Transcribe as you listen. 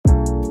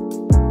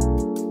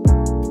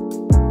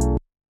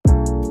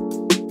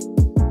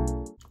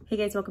Hey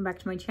guys, welcome back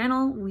to my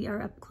channel. We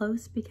are up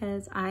close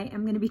because I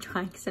am going to be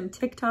trying some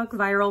TikTok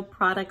viral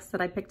products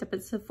that I picked up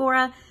at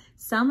Sephora.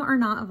 Some are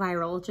not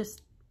viral,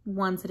 just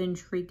ones that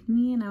intrigued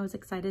me and I was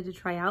excited to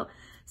try out.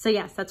 So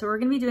yes, that's what we're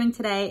going to be doing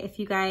today. If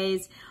you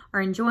guys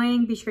are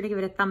enjoying, be sure to give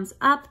it a thumbs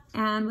up.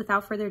 And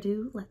without further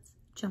ado, let's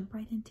jump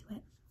right into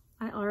it.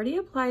 I already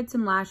applied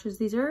some lashes.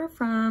 These are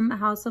from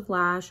House of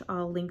Lash.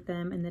 I'll link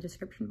them in the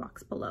description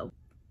box below.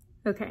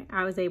 Okay,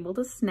 I was able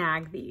to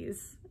snag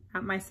these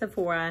at my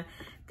Sephora.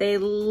 They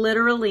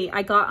literally,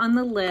 I got on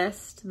the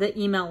list, the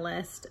email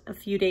list a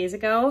few days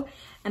ago,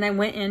 and I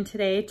went in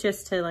today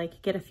just to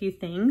like get a few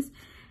things,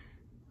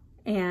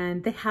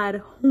 and they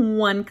had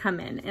one come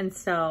in. And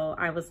so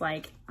I was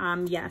like,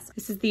 yes.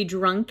 This is the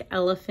Drunk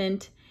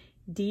Elephant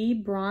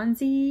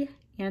De-Bronzy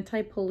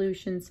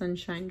Anti-Pollution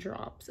Sunshine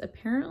Drops.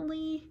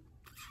 Apparently,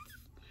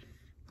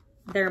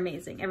 they're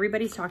amazing.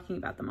 Everybody's talking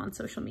about them on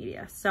social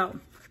media. So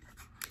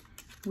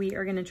we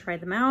are gonna try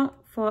them out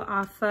for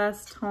our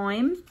first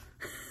time.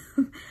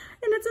 And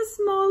it's a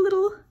small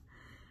little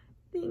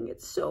thing.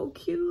 It's so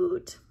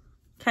cute.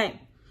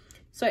 Okay,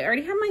 so I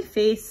already have my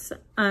face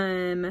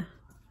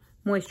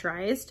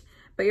moisturized,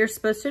 but you're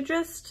supposed to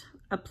just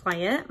apply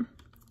it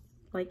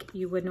like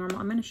you would normal.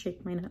 I'm gonna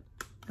shake mine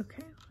up.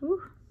 Okay.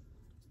 Ooh.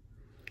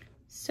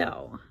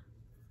 So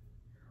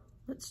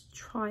let's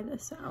try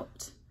this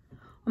out.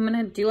 I'm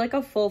gonna do like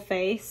a full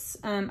face.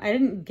 I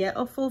didn't get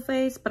a full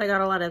face, but I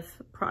got a lot of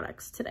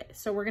products today.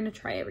 So we're gonna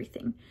try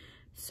everything.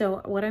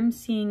 So what I'm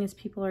seeing is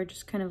people are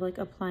just kind of like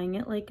applying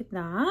it like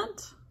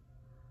that.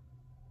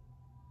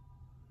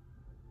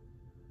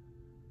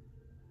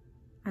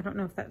 I don't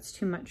know if that's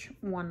too much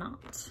or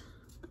not.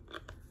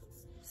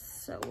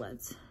 So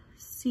let's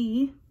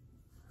see.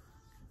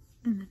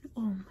 And then,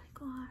 oh my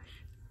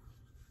gosh.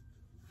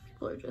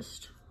 People are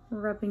just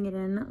rubbing it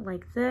in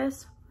like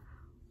this.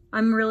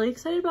 I'm really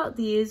excited about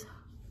these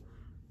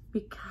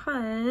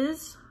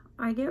because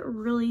I get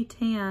really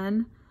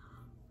tan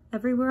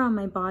everywhere on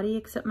my body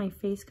except my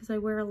face because I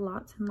wear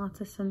lots and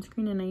lots of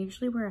sunscreen and I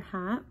usually wear a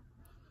hat.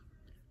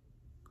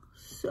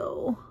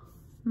 So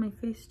my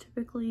face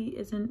typically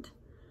isn't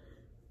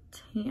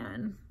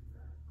tan.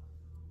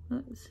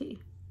 Let's see.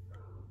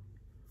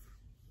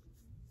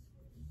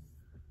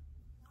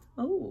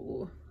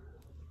 Oh,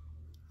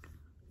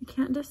 I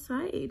can't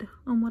decide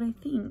on what I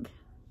think.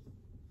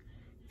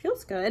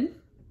 Feels good.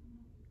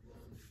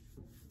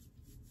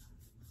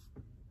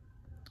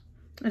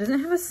 It doesn't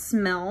have a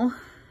smell.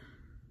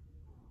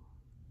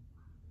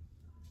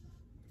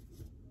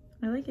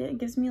 I like it. It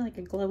gives me like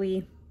a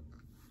glowy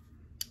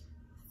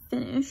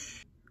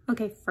finish.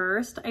 Okay,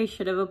 first I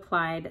should have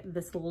applied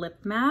this lip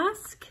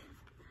mask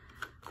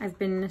I've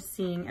been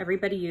seeing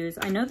everybody use.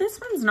 I know this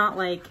one's not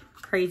like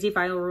crazy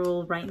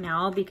viral right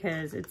now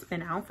because it's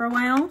been out for a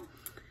while,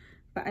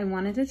 but I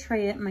wanted to try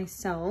it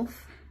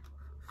myself.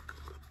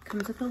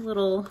 Comes with a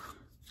little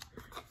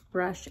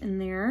brush in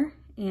there,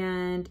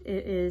 and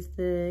it is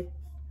the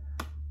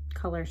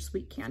color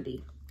Sweet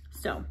Candy.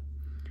 So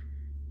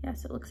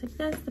yes, it looks like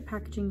this. The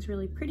packaging's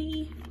really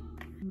pretty.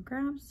 And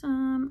grab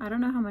some. I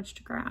don't know how much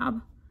to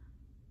grab.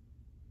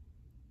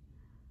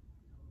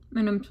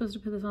 And I'm supposed to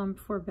put this on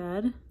before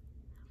bed.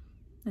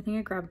 I think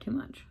I grabbed too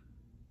much.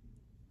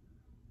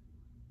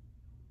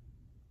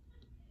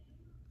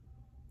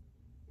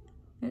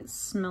 It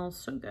smells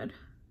so good.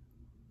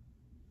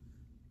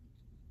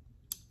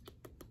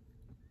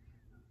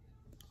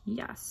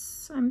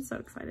 Yes, I'm so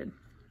excited.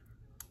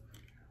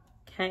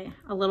 Okay,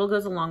 a little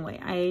goes a long way.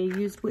 I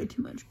used way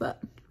too much,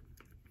 but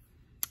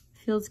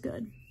feels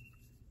good.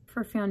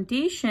 For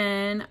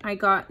foundation, I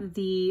got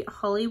the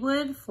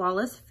Hollywood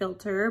Flawless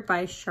Filter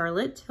by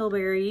Charlotte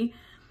Tilbury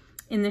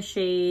in the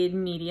shade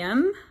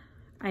Medium.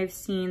 I've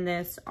seen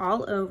this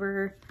all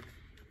over,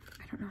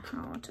 I don't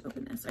know how to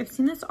open this. I've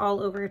seen this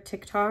all over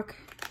TikTok,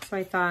 so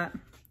I thought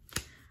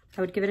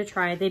I would give it a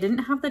try. They didn't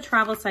have the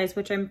travel size,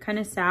 which I'm kind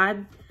of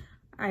sad.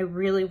 I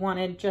really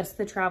wanted just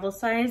the travel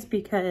size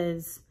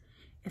because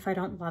if I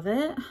don't love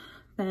it,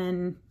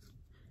 then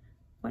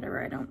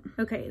whatever, I don't.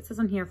 Okay, it says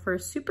on here for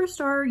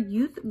Superstar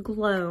Youth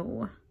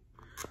Glow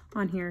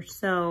on here.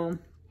 So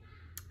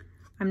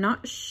I'm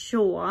not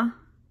sure.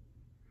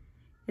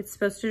 It's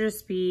supposed to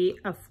just be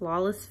a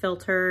flawless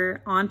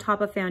filter on top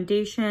of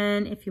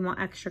foundation if you want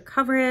extra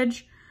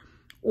coverage,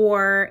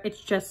 or it's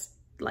just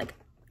like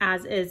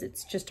as is,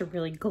 it's just a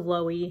really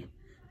glowy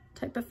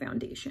type of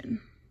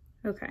foundation.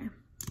 Okay.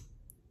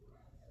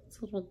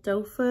 A little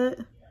doe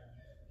foot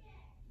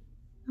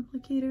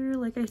applicator.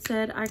 Like I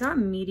said, I got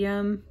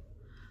medium.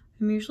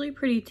 I'm usually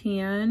pretty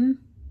tan,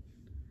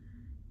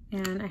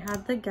 and I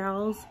had the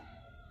gals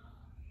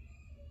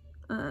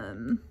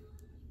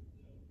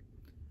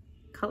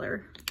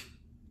color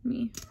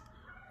me.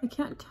 I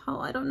can't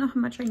tell. I don't know how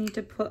much I need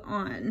to put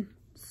on.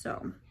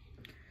 So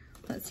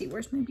let's see,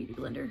 where's my beauty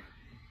blender?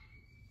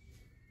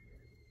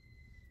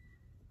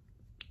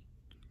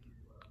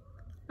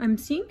 I'm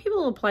seeing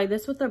people apply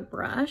this with a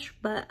brush,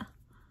 but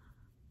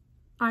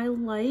I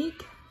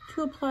like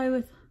to apply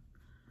with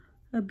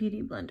a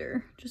beauty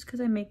blender just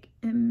because it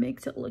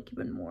makes it look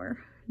even more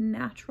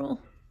natural.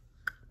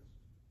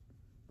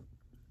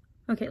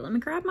 Okay, let me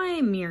grab my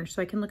mirror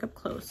so I can look up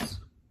close.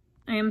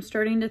 I am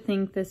starting to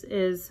think this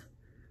is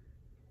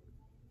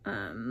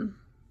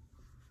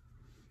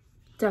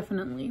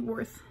definitely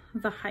worth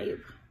the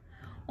hype.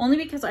 Only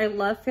because I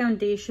love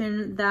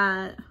foundation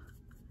that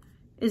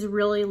is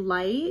really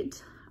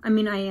light. I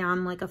mean, I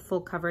am like a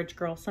full coverage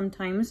girl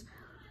sometimes,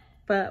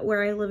 but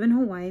where I live in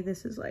Hawaii,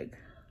 this is like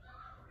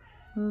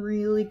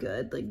really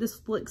good. Like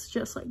this looks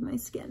just like my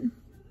skin.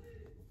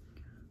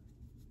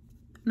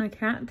 And I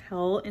can't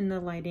tell in the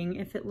lighting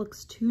if it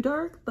looks too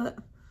dark, but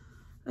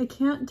I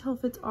can't tell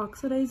if it's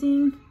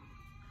oxidizing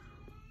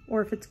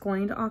or if it's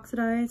going to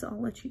oxidize.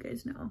 I'll let you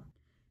guys know.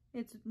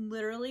 It's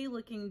literally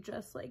looking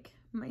just like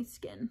my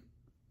skin.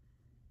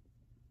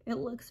 It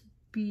looks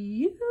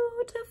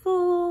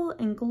beautiful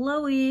and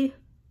glowy.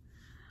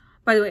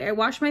 By the way, I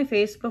washed my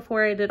face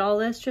before I did all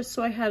this just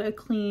so I had a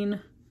clean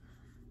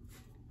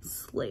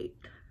slate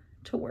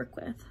to work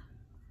with.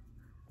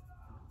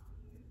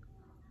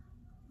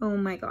 Oh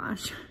my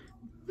gosh.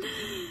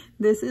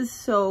 This is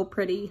so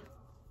pretty.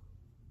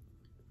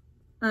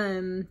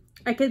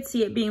 I could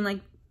see it being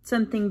like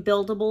something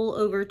buildable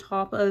over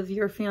top of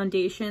your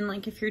foundation,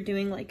 like if you're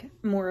doing like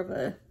more of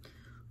a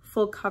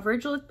full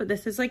coverage look, but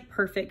this is like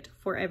perfect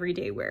for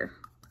everyday wear.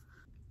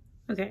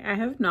 Okay, I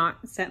have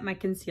not set my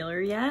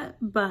concealer yet,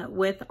 but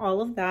with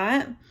all of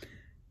that,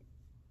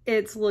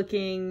 it's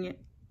looking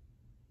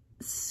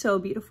so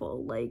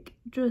beautiful, like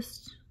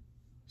just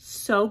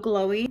so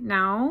glowy.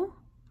 Now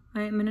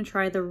I'm gonna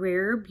try the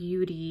Rare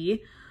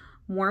Beauty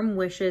Warm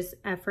Wishes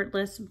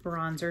Effortless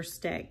Bronzer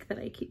Stick that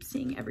I keep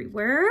seeing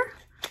everywhere.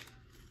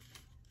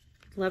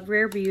 Love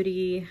Rare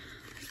Beauty.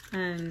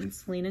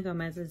 Selena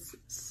Gomez is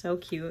so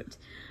cute.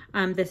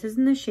 This is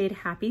in the shade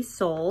Happy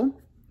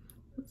Soul.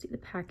 Let's see, the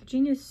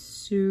packaging is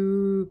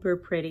super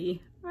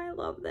pretty. I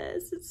love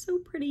this, it's so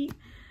pretty.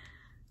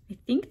 I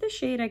think the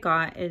shade I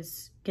got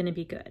is gonna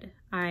be good.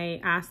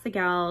 I asked the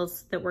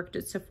gals that worked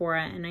at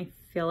Sephora and I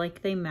feel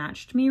like they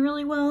matched me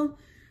really well.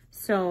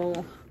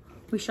 So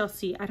we shall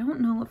see. I don't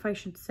know if I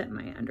should set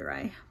my under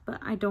eye, but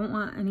I don't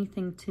want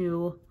anything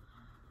to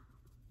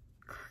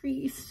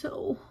crease,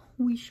 so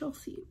we shall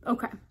see.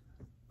 Okay,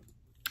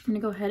 I'm gonna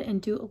go ahead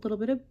and do a little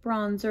bit of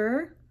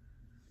bronzer.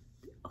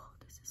 Oh,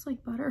 this is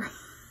like butter.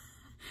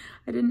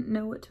 I didn't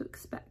know what to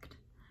expect.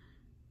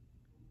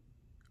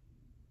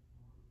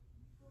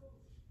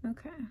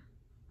 Okay.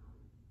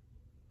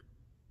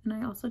 And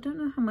I also don't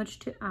know how much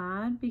to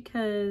add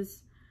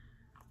because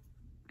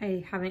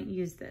I haven't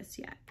used this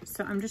yet.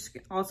 So I'm just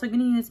also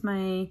gonna use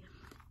my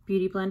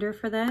beauty blender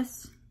for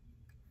this.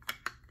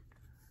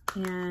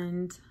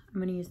 And I'm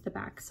gonna use the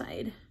back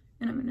side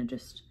and I'm gonna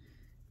just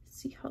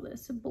see how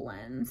this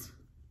blends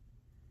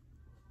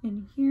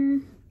in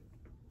here.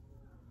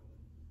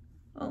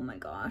 Oh my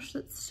gosh,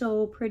 that's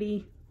so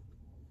pretty.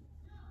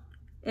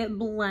 It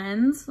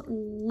blends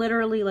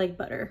literally like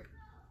butter.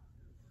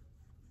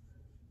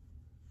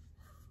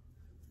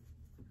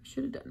 I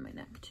should have done my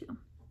neck too.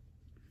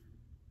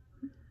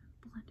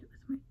 Blend it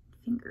with my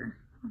finger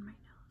on my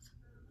nose.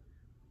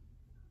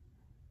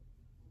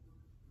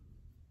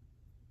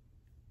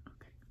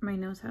 Okay, my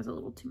nose has a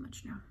little too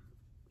much now.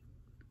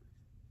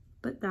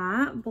 But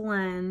that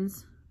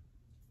blends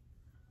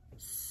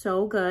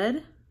so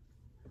good.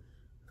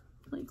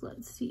 Like,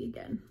 let's see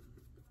again.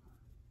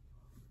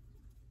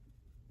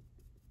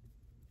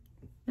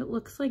 It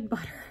looks like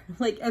butter.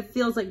 Like, it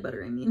feels like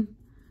butter, I mean.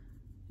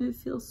 It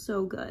feels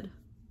so good.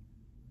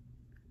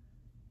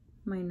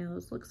 My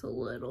nose looks a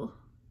little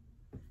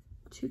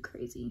too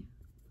crazy.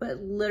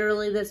 But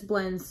literally this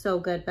blends so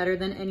good, better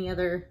than any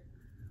other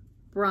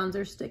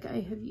bronzer stick I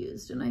have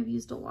used, and I've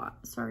used a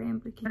lot. Sorry, I'm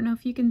breaking. I don't know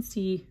if you can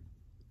see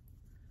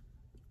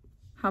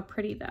how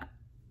pretty that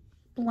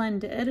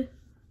blended.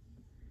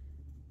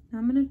 Now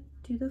I'm gonna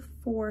do the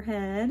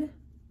forehead.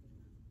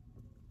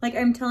 Like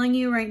I'm telling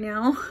you right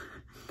now,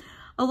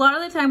 a lot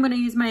of the time when I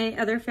use my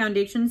other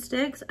foundation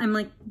sticks, I'm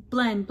like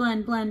blend,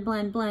 blend, blend,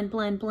 blend, blend,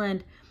 blend,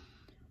 blend.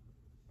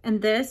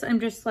 And this, I'm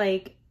just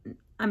like,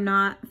 I'm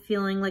not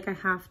feeling like I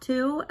have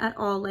to at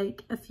all.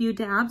 Like a few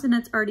dabs and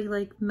it's already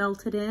like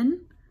melted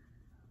in.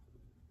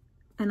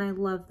 And I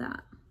love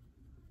that.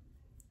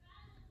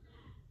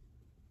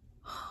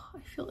 I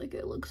feel like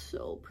it looks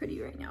so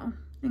pretty right now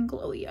and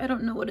glowy. I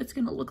don't know what it's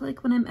gonna look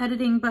like when I'm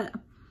editing, but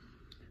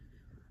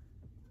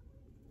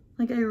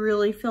like I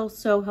really feel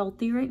so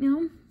healthy right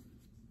now.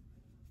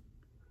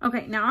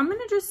 Okay, now I'm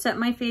gonna just set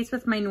my face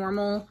with my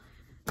normal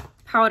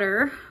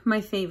powder,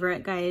 my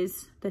favorite,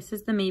 guys. This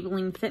is the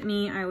Maybelline Fit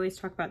Me. I always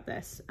talk about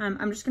this.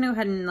 I'm just gonna go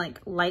ahead and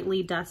like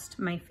lightly dust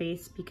my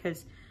face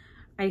because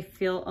I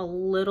feel a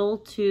little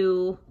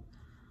too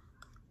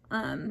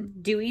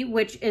dewy,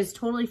 which is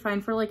totally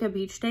fine for like a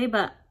beach day,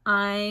 but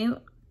I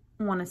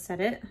want to set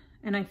it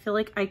and I feel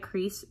like I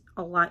crease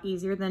a lot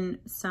easier than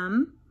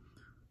some.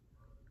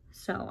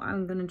 So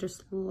I'm gonna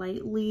just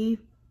lightly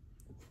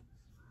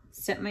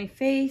set my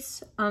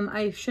face.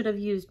 I should have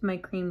used my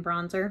cream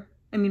bronzer.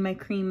 I mean my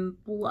cream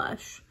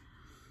blush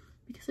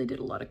because I did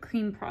a lot of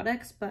cream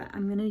products, but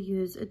I'm gonna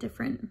use a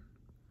different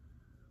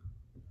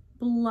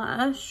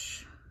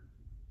blush.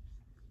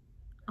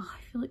 Oh, I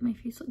feel like my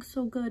face looks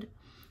so good.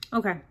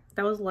 Okay,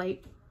 that was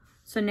light.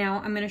 So now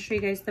I'm gonna show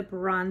you guys the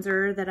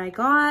bronzer that I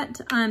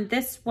got.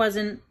 This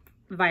wasn't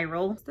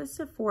viral. It's the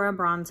Sephora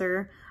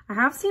bronzer. I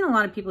have seen a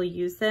lot of people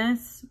use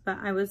this, but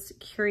I was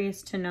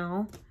curious to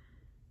know.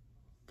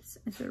 This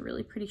is a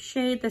really pretty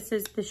shade. This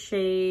is the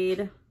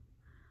shade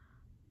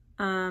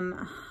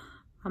Amalfi.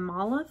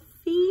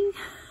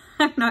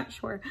 I'm not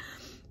sure.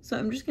 So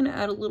I'm just gonna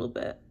add a little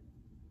bit.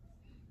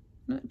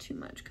 Not too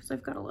much because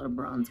I've got a lot of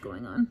bronze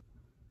going on.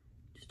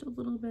 Just a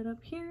little bit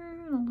up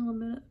here and a little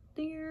bit up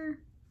there.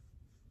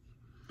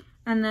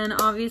 And then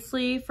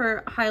obviously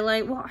for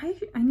highlight, well,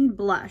 I need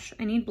blush.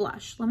 I need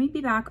blush. Let me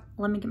be back.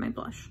 Let me get my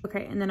blush.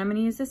 Okay, and then I'm gonna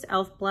use this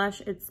e.l.f.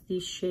 blush. It's the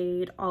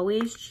shade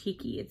Always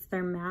Cheeky. It's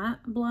their matte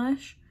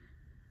blush.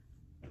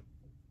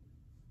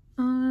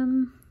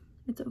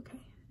 It's okay.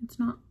 It's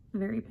not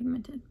very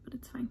pigmented, but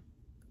it's fine.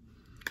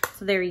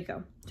 So there you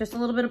go. Just a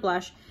little bit of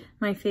blush.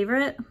 My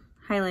favorite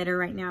highlighter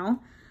right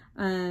now,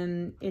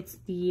 it's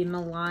the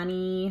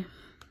Milani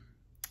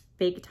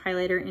Baked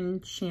Highlighter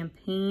in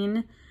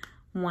Champagne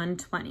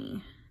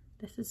 120.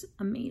 This is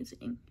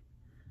amazing.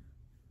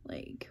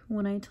 Like,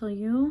 when I tell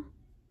you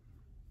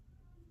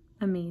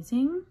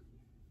amazing,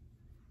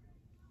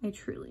 I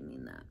truly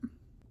mean that.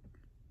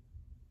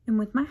 And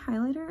with my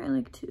highlighter, I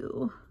like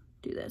to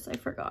do this. I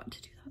forgot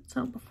to do that.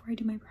 So before I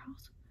do my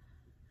brows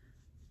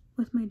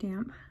with my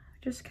damp,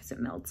 just because it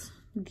melts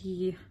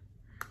the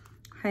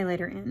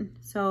highlighter in.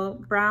 So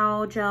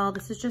brow gel,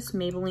 this is just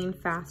Maybelline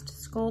Fast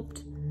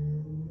Sculpt.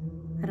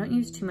 I don't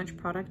use too much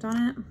product on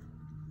it.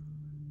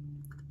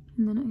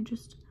 And then I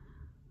just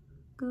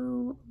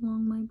go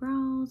along my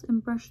brows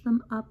and brush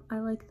them up. I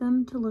like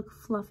them to look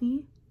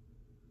fluffy.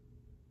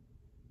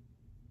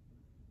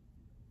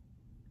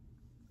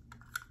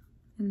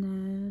 And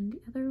then the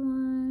other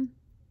one,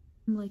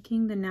 I'm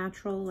liking the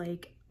natural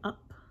like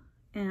up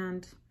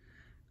and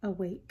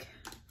awake.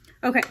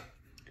 Okay,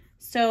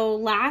 so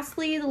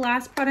lastly, the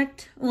last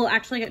product, well,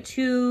 actually I got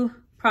two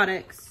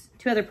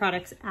other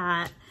products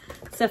at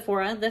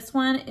Sephora. This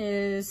one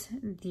is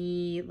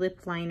the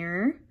lip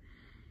liner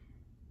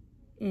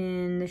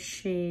in the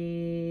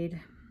shade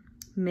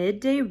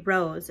Midday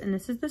Rose, and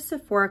this is the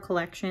Sephora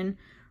collection.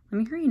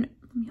 Let me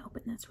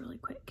open this really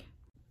quick.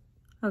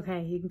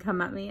 Okay, you can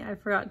come at me. I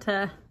forgot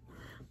to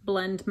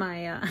blend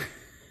my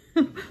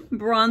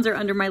bronzer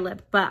under my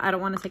lip, but I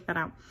don't want to take that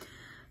out.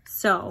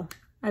 So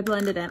I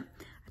blended it.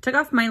 I took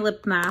off my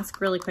lip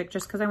mask really quick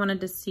just because I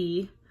wanted to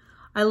see.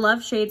 I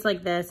love shades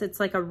like this. It's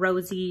like a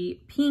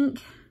rosy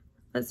pink.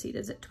 Let's see,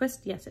 does it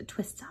twist? Yes, it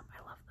twists up.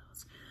 I love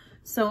those.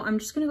 So I'm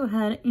just gonna go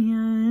ahead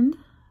and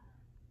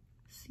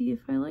see if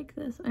I like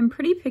this. I'm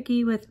pretty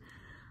picky with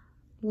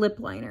lip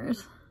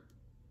liners,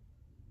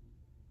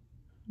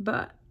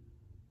 but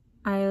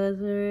I was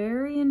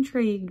very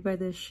intrigued by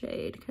this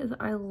shade because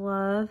I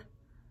love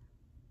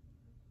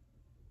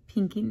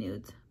pinky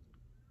nudes.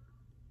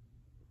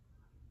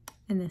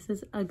 And this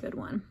is a good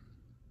one.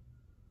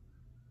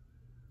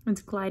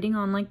 It's gliding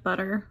on like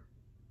butter.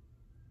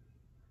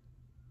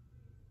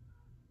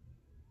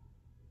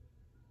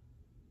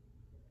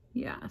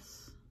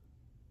 Yes.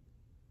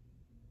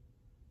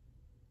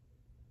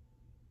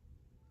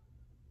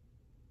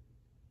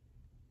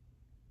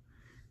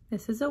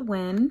 This is a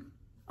win.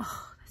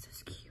 Oh, this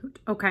is cute.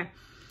 Okay,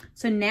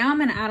 so now I'm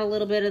gonna add a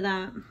little bit of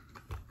that.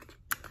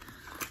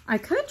 I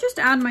could just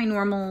add my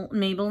normal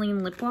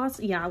Maybelline lip gloss.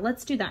 Yeah,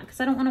 let's do that because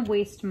I don't want to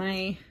waste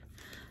my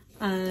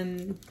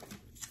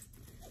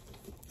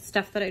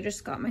stuff that I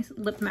just got, my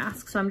lip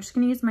mask. So I'm just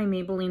gonna use my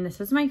Maybelline.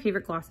 This is my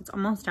favorite gloss. It's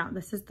almost out.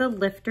 This is the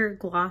Lifter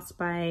Gloss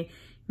by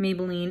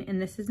Maybelline,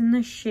 and this is in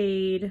the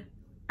shade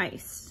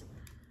Ice.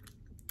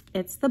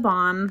 It's the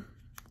bomb.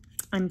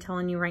 I'm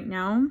telling you right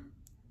now,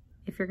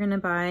 if you're gonna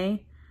buy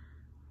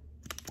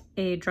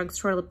a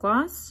drugstore lip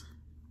gloss,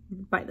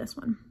 buy this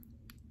one.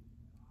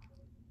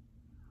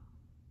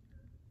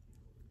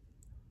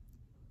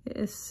 It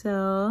is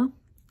so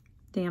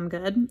damn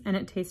good and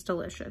it tastes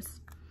delicious.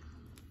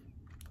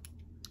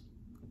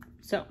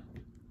 So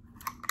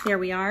there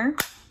we are.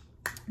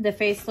 The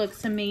face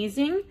looks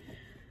amazing.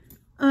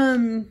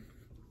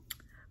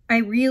 I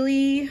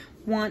really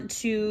want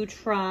to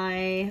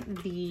try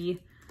the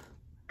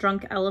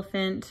Drunk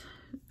Elephant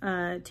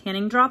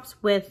tanning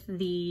drops with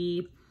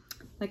the,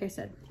 like I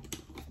said,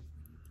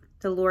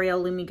 the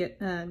L'Oreal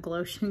Lumi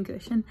Glotion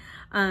Cushion,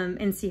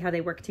 and see how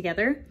they work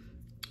together.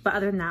 But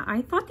other than that,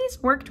 I thought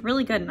these worked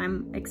really good, and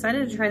I'm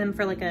excited to try them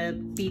for like a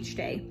beach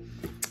day.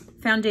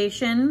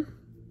 Foundation,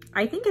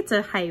 I think it's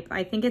a hype.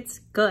 I think it's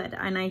good,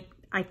 and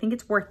I think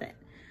it's worth it.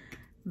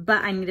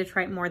 But I need to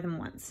try it more than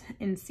once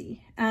and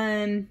see.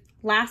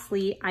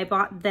 Lastly, I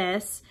bought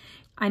this.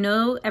 I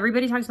know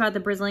everybody talks about the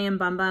Brazilian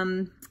Bum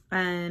Bum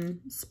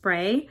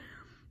spray,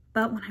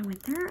 but when I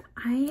went there,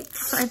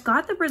 so I've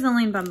got the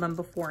Brazilian Bum Bum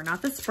before,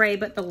 not the spray,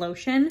 but the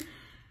lotion.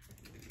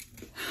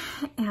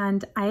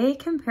 And I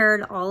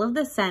compared all of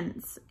the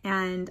scents,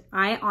 and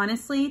I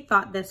honestly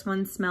thought this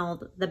one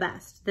smelled the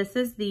best. This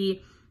is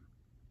the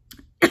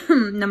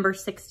number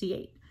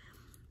 68.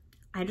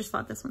 I just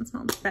thought this one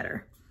smelled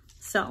better.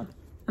 So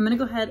I'm gonna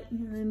go ahead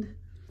and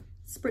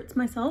spritz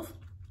myself.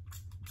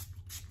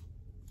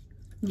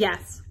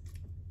 Yes.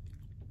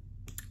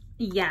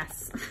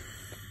 Yes.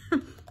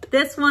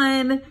 This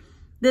one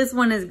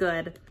is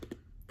good.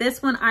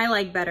 This one I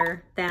like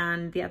better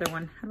than the other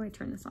one. How do I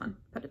turn this on?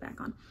 Put it back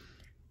on.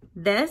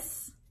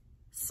 This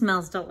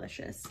smells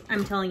delicious.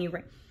 I'm telling you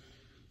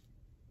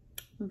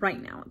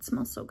right now, it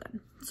smells so good.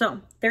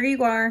 So there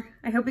you are.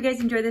 I hope you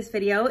guys enjoyed this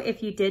video.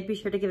 If you did, be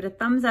sure to give it a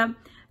thumbs up.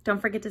 Don't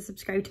forget to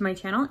subscribe to my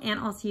channel, and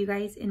I'll see you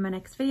guys in my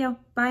next video.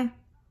 Bye.